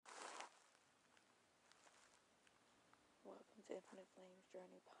to Infinite Flames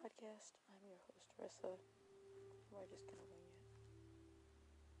Journey Podcast. I'm your host, Arissa. We're just gonna wing it.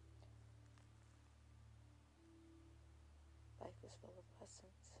 Life is full of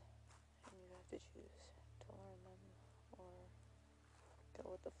lessons, and you have to choose to learn them or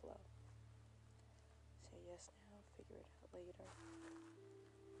go with the flow. Say yes now, figure it out later.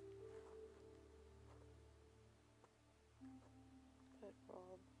 But we're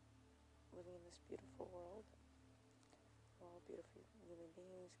all living in this beautiful world. We're all beautiful human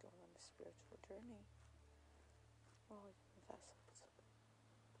beings going on this spiritual journey. We're all human vessels.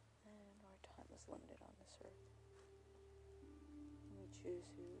 And our time is limited on this earth. And we choose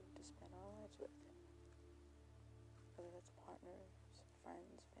who to spend our lives with. Whether that's partners,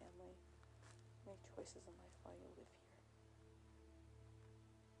 friends, family. Make choices in life while you live here.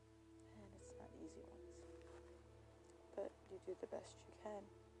 And it's not easy ones. But you do the best you can.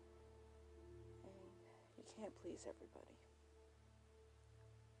 And you can't please everybody.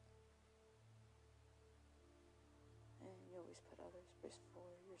 And you always put others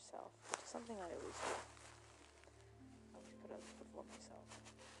before yourself, which is something I always do. I always put others before myself.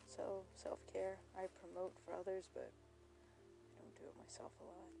 So, self-care, I promote for others, but I don't do it myself a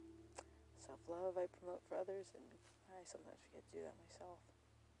lot. Self-love, I promote for others, and I sometimes forget to do that myself.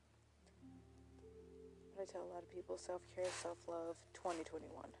 But I tell a lot of people, self-care, self-love, 2021.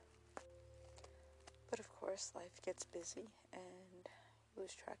 But of course, life gets busy, and you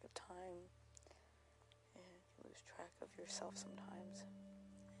lose track of time, and you lose track of yourself sometimes,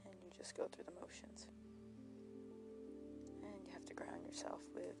 and you just go through the motions. And you have to ground yourself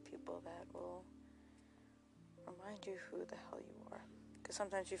with people that will remind you who the hell you are. Because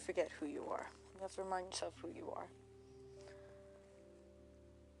sometimes you forget who you are. You have to remind yourself who you are.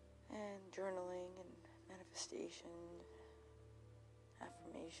 And journaling and manifestation,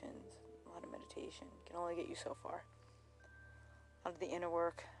 affirmations, a lot of meditation can only get you so far. A lot of the inner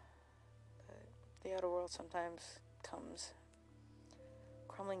work, but the outer world sometimes comes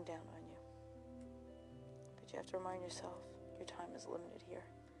crumbling down on you. But you have to remind yourself your time is limited here.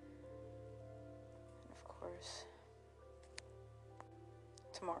 And of course,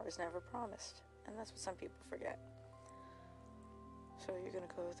 tomorrow is never promised. And that's what some people forget. So you're going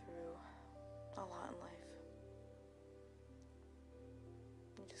to go through a lot in life.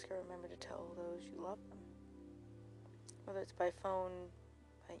 You just got to remember to tell those you love them. Whether it's by phone,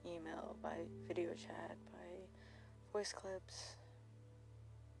 by email, by video chat, by voice clips,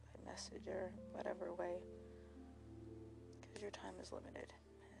 by messenger, whatever way. Because your time is limited.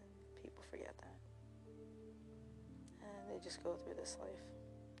 And people forget that. And they just go through this life.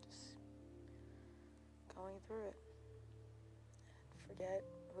 Just going through it. And forget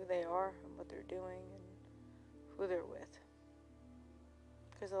who they are and what they're doing and who they're with.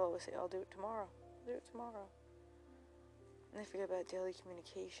 Because they'll always say, I'll do it tomorrow. I'll do it tomorrow. And they forget about daily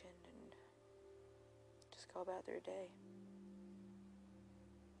communication and just go about their day.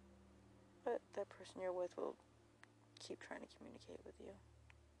 But that person you're with will keep trying to communicate with you.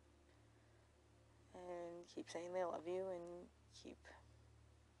 And keep saying they love you and keep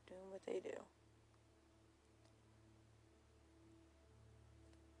doing what they do.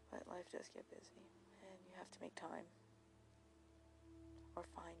 But life does get busy, and you have to make time, or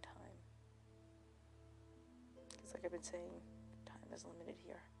find time. Because like I've been saying, time is limited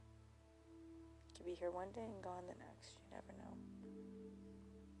here. You could be here one day and gone the next, you never know.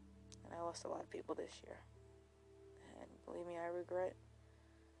 And I lost a lot of people this year. And believe me, I regret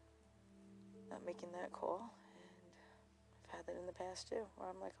not making that call, and I've had that in the past too, where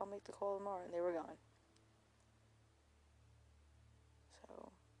I'm like, I'll make the call tomorrow, and they were gone.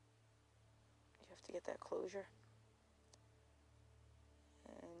 So you have to get that closure,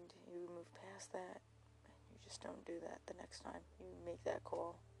 and you move past that, and you just don't do that the next time. You make that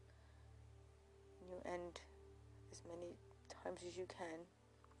call, and you end as many times as you can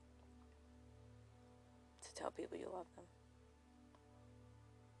to tell people you love them.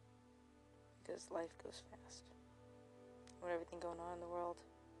 Because life goes fast. With everything going on in the world,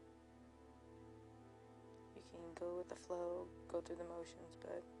 you can go with the flow, go through the motions,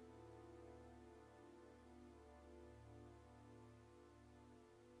 but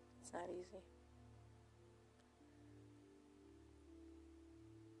it's not easy.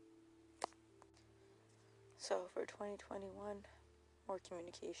 So for 2021, more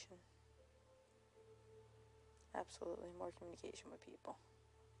communication. Absolutely, more communication with people.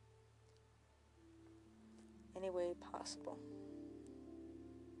 Any way possible.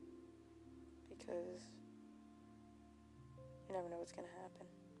 Because you never know what's going to happen.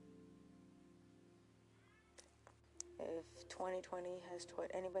 If 2020 has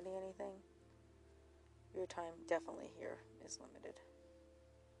taught anybody anything, your time definitely here is limited.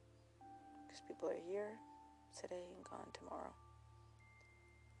 Because people are here today and gone tomorrow.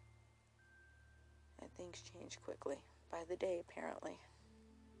 And things change quickly. By the day, apparently.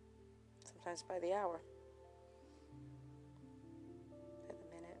 Sometimes by the hour. By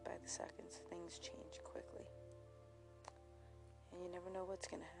the minute, by the seconds, things change quickly. And you never know what's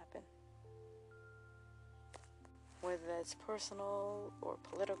going to happen. Whether that's personal or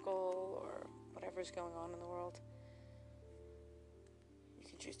political or whatever's going on in the world. You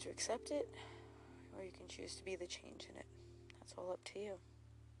can choose to accept it, or you can choose to be the change in it. That's all up to you.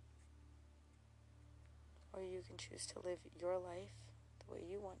 Or you can choose to live your life the way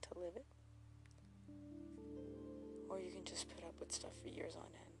you want to live it. Or you can just put up with stuff for years on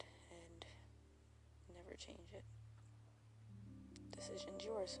end and never change it. Decision's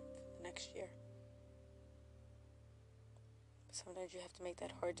yours for the next year. But sometimes you have to make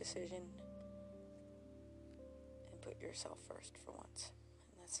that hard decision and put yourself first for once.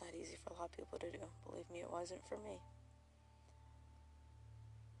 And that's not easy for a lot of people to do. Believe me, it wasn't for me.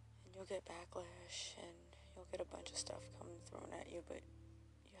 And you'll get backlash and you'll get a bunch of stuff coming thrown at you, but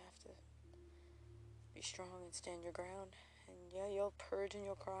you have to be strong and stand your ground. And yeah, you'll purge and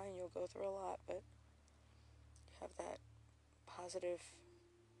you'll cry and you'll go through a lot, but you have that positive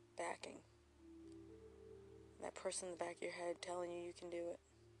backing. And that person in the back of your head telling you can do it.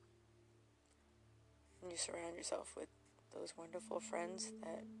 And you surround yourself with those wonderful friends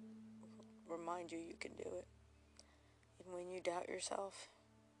that remind you can do it. Even when you doubt yourself,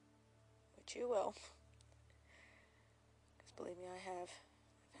 which you will. Because believe me, I've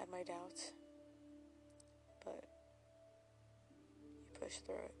had my doubts. But you push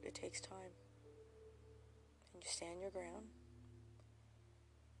through it. It takes time. And you stand your ground.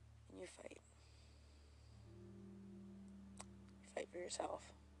 And you fight. You fight for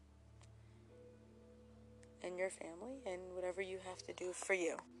yourself. And your family. And whatever you have to do for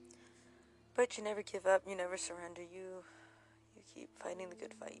you. But you never give up. You never surrender. You keep fighting the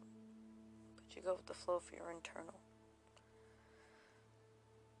good fight. But you go with the flow for your internal.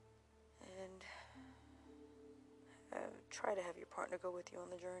 And try to have your partner go with you on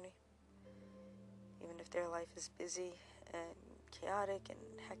the journey. Even if their life is busy and chaotic and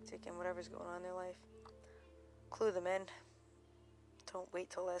hectic and whatever's going on in their life. Clue them in. Don't wait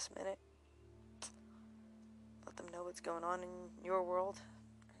till last minute. Let them know what's going on in your world.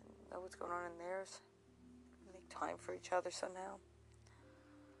 And know what's going on in theirs. Make time for each other somehow.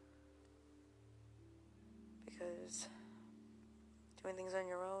 Because doing things on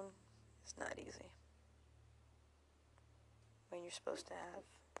your own is not easy. When you're supposed to have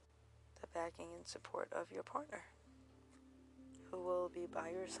the backing and support of your partner, who will be by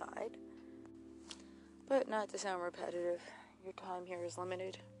your side. But not to sound repetitive, your time here is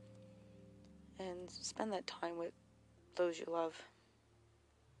limited. And spend that time with those you love.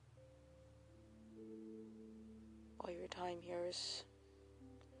 While your time here is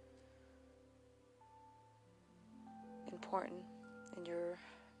important in your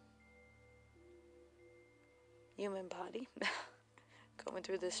human body, going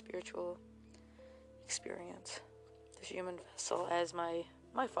through this spiritual experience, this human vessel, as my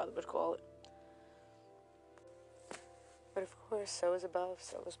father would call it. But of course, so is above,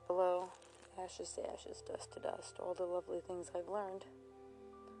 so is below, ashes to ashes, dust to dust, all the lovely things I've learned.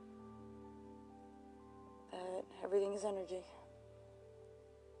 That everything is energy,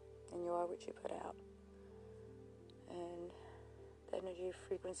 and you are what you put out. And the energy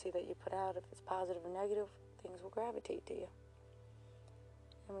frequency that you put out, if it's positive or negative, things will gravitate to you.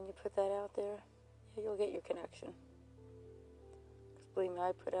 And when you put that out there, yeah, you'll get your connection. Because believe me,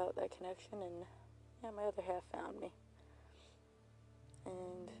 I put out that connection, and yeah, my other half found me.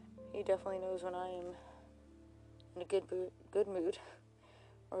 And he definitely knows when I am in a good mood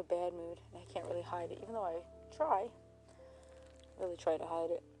or a bad mood, and I can't really hide it, even though I really try to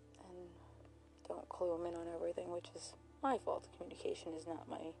hide it, and don't clue him in on everything, which is my fault. Communication is not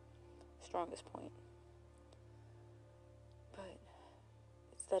my strongest point. But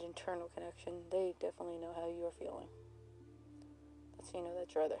it's that internal connection. They definitely know how you're feeling. That's how you know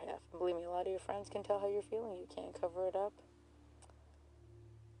that's your other half. And believe me, a lot of your friends can tell how you're feeling. You can't cover it up.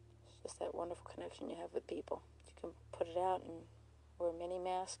 It's just that wonderful connection you have with people. You can put it out and wear a mini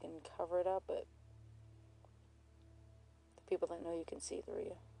mask and cover it up, but the people that know you can see through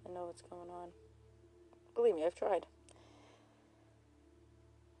you and know what's going on. Believe me, I've tried.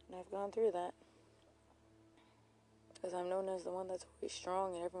 And I've gone through that. Because I'm known as the one that's always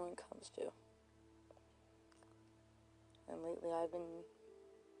strong and everyone comes to. And lately I've been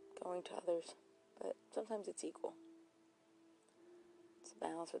going to others. But sometimes it's equal. It's a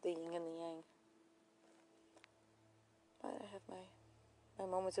balance with the yin and the yang. But I have my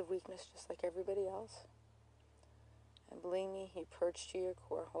moments of weakness just like everybody else. And believe me, He purged to your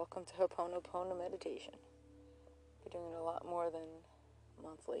core. Welcome to Ho'oponopono meditation. You're doing it a lot more than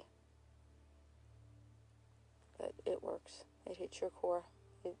monthly. But it works. It hits your core.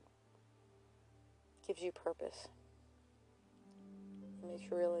 It gives you purpose. It makes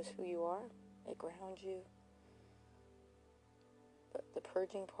you realize who you are. It grounds you. But the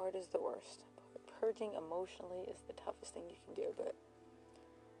purging part is the worst. Purging emotionally is the toughest thing you can do, but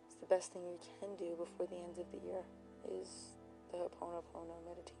it's the best thing you can do before the end of the year is the Ho'oponopono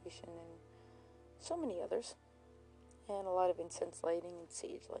meditation and so many others. And a lot of incense lighting and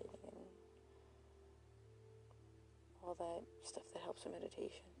sage lighting and all that stuff that helps with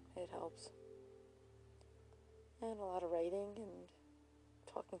meditation. It helps. And a lot of writing and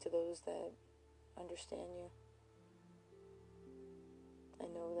talking to those that understand you. I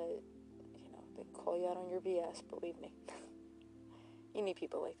know that, they call you out on your BS, believe me. You need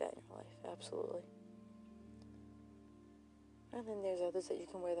people like that in your life, absolutely. And then there's others that you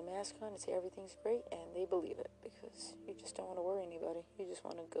can wear the mask on and say everything's great, and they believe it, because you just don't want to worry anybody. You just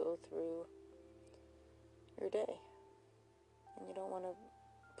want to go through your day. And you don't want to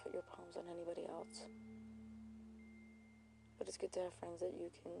put your problems on anybody else. But it's good to have friends that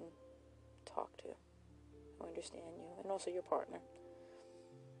you can talk to, who understand you, and also your partner.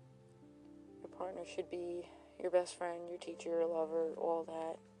 Your partner should be your best friend, your teacher, your lover, all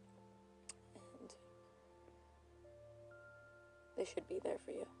that. And they should be there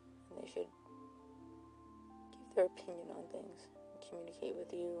for you. And they should give their opinion on things, and communicate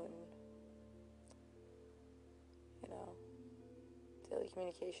with you, and, daily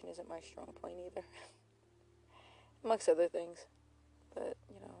communication isn't my strong point either. Amongst other things. But,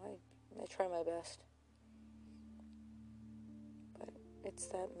 I try my best. But it's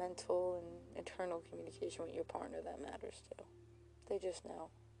that mental and internal communication with your partner that matters too. They just know.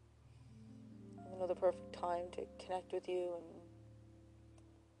 They know the perfect time to connect with you, and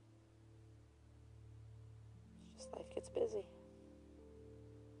it's just life gets busy.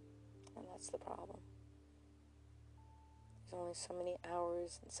 And that's the problem. There's only so many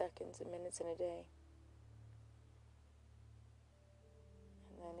hours and seconds and minutes in a day.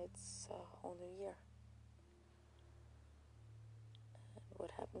 And then it's a whole new year. And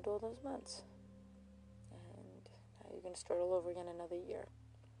what happened to all those months? And now you're going to start all over again another year.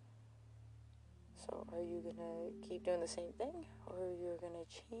 So are you going to keep doing the same thing? Or you're going to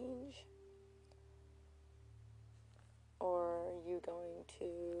change? Or are you going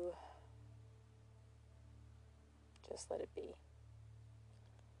to just let it be?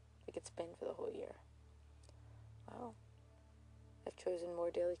 Like it's been for the whole year. Well, I've chosen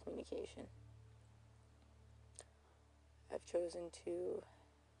more daily communication. I've chosen to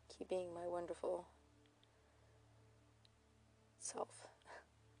keep being my wonderful self,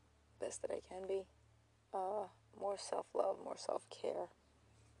 best that I can be. More self-love, more self-care.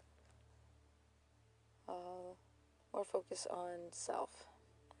 More focus on self.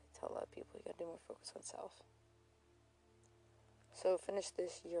 I tell a lot of people you gotta do more focus on self. So finish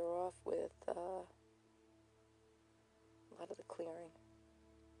this year off with a lot of the clearing.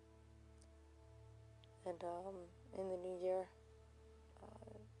 And in the new year,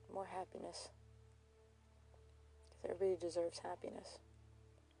 more happiness. Because everybody deserves happiness.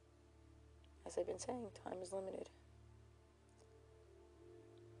 As I've been saying, time is limited.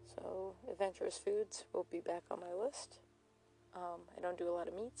 So adventurous foods will be back on my list. I don't do a lot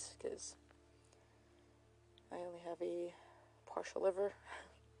of meats because I only have a partial liver,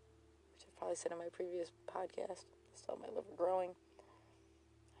 which I've probably said in my previous podcast. I still have my liver growing.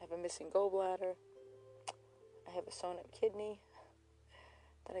 I have a missing gallbladder. I have a sewn up kidney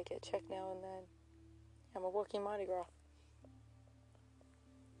that I get checked now and then. I'm a walking Mardi Gras.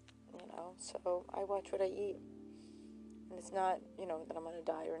 So I watch what I eat. And it's not, that I'm going to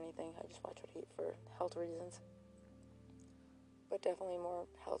die or anything. I just watch what I eat for health reasons. But definitely more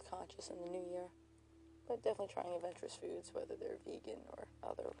health conscious in the new year. But definitely trying adventurous foods, whether they're vegan or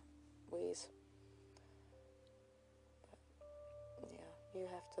other ways. But, you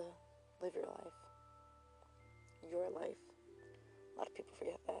have to live your life. Your life. A lot of people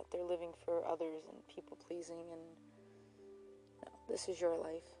forget that. They're living for others and people pleasing, and no, this is your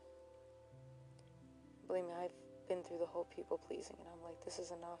life. Believe me, I've been through the whole people pleasing, and I'm like, this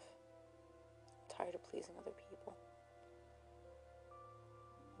is enough. I'm tired of pleasing other people.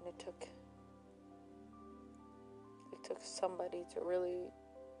 And it took somebody to really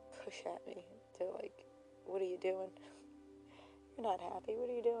push at me to like, what are you doing? You're not happy, what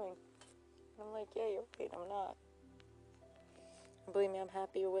are you doing? And I'm like, yeah, you're right, I'm not. And believe me, I'm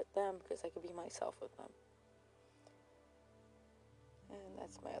happier with them because I could be myself with them. And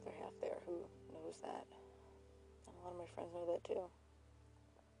that's my other half there who knows that. And a lot of my friends know that too.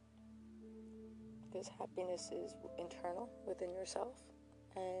 Because happiness is internal within yourself,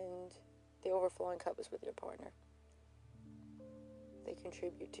 and the overflowing cup is with your partner. They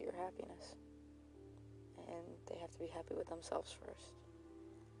contribute to your happiness, and they have to be happy with themselves first.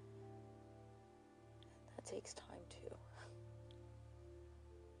 And that takes time too.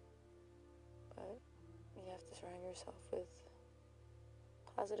 But you have to surround yourself with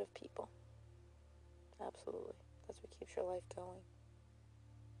positive people. Absolutely. That's what keeps your life going.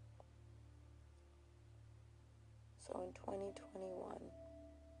 So in 2021,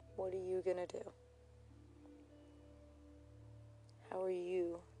 what are you going to do? How are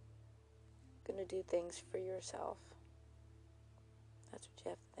you going to do things for yourself? That's what you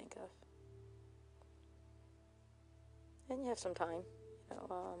have to think of. And you have some time.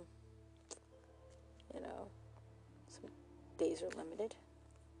 Some days are limited.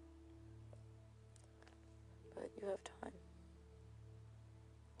 But you have time.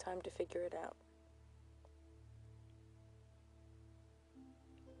 Time to figure it out.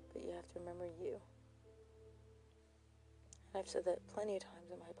 But you have to remember you. And I've said that plenty of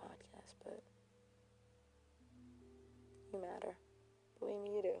times in my podcast, but you matter. Believe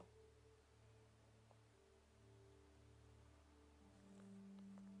me, you do.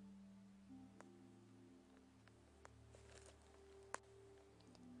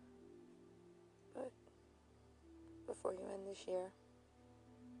 But before you end this year,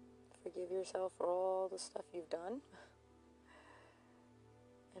 forgive yourself for all the stuff you've done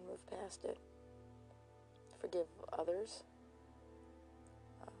and move past it. Forgive others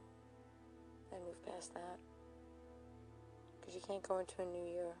and move past that. Because you can't go into a new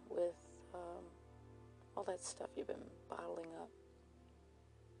year with all that stuff you've been bottling up.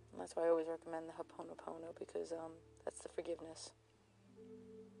 And that's why I always recommend the Ho'oponopono, because that's the forgiveness.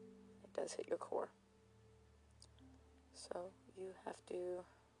 It does hit your core. So you have to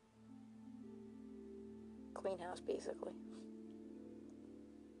clean house, basically,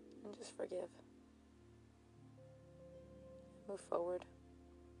 and just forgive. Move forward.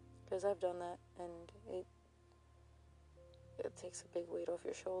 Because I've done that, and it takes a big weight off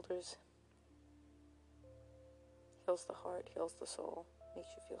your shoulders. Heals the heart, heals the soul, makes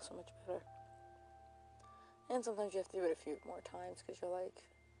you feel so much better. And sometimes you have to do it a few more times because you're like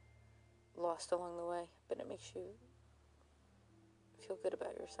lost along the way, but it makes you feel good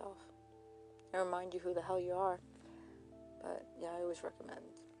about yourself and remind you who the hell you are. But yeah, I always recommend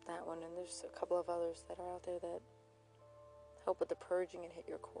that one, and there's a couple of others that are out there that help with the purging and hit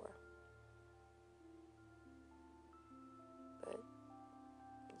your core. But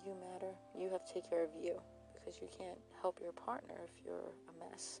you matter. You have to take care of you, because you can't help your partner if you're a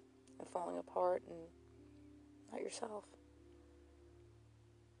mess and falling apart and not yourself.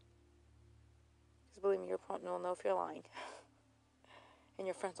 Because believe me, your partner will know if you're lying. And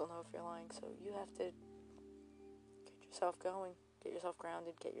your friends will know if you're lying. So you have to get yourself going, get yourself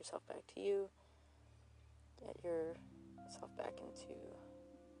grounded, get yourself back to you, get yourself back into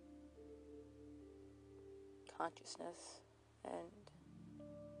consciousness, and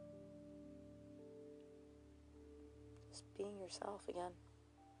just being yourself again.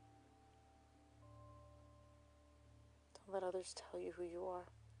 Don't let others tell you who you are.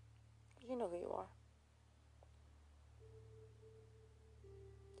 You know who you are.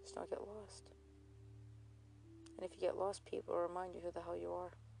 Just don't get lost. And if you get lost, people will remind you who the hell you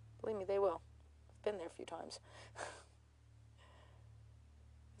are. Believe me, they will. I've been there a few times.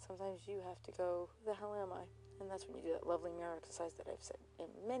 Sometimes you have to go, who the hell am I? And that's when you do that lovely mirror exercise that I've said in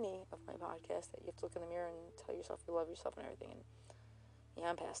many of my podcasts, that you have to look in the mirror and tell yourself you love yourself and everything. And yeah,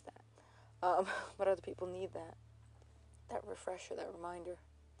 I'm past that. But other people need that refresher, that reminder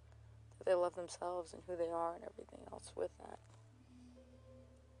that they love themselves and who they are and everything else with that.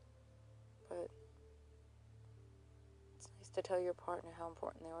 But it's nice to tell your partner how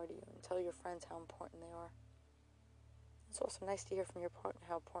important they are to you, and tell your friends how important they are. It's also nice to hear from your partner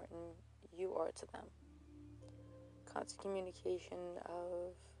how important you are to them. Constant communication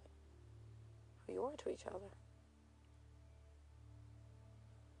of who you are to each other.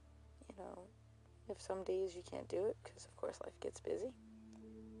 You know, if some days you can't do it, because of course life gets busy,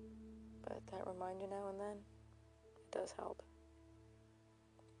 but that reminder now and then, it does help.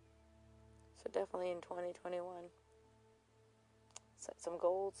 So definitely in 2021, set some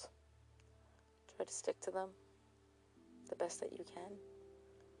goals, try to stick to them the best that you can.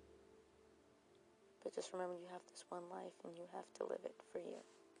 But just remember, you have this one life and you have to live it for you.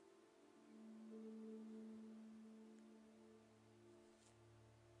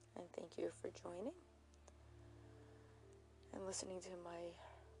 And thank you for joining. and listening to my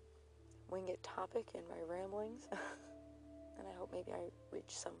winged topic and my ramblings. And I hope maybe I reach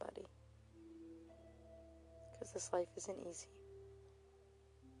somebody. Because this life isn't easy.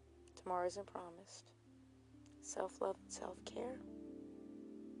 Tomorrow isn't promised. Self-love and self-care.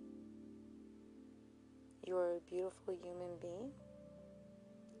 You are a beautiful human being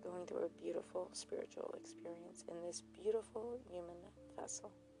going through a beautiful spiritual experience in this beautiful human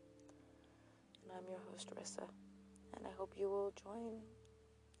vessel. And I'm your host, Rissa. And I hope you will join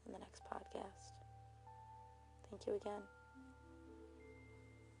in the next podcast. Thank you again.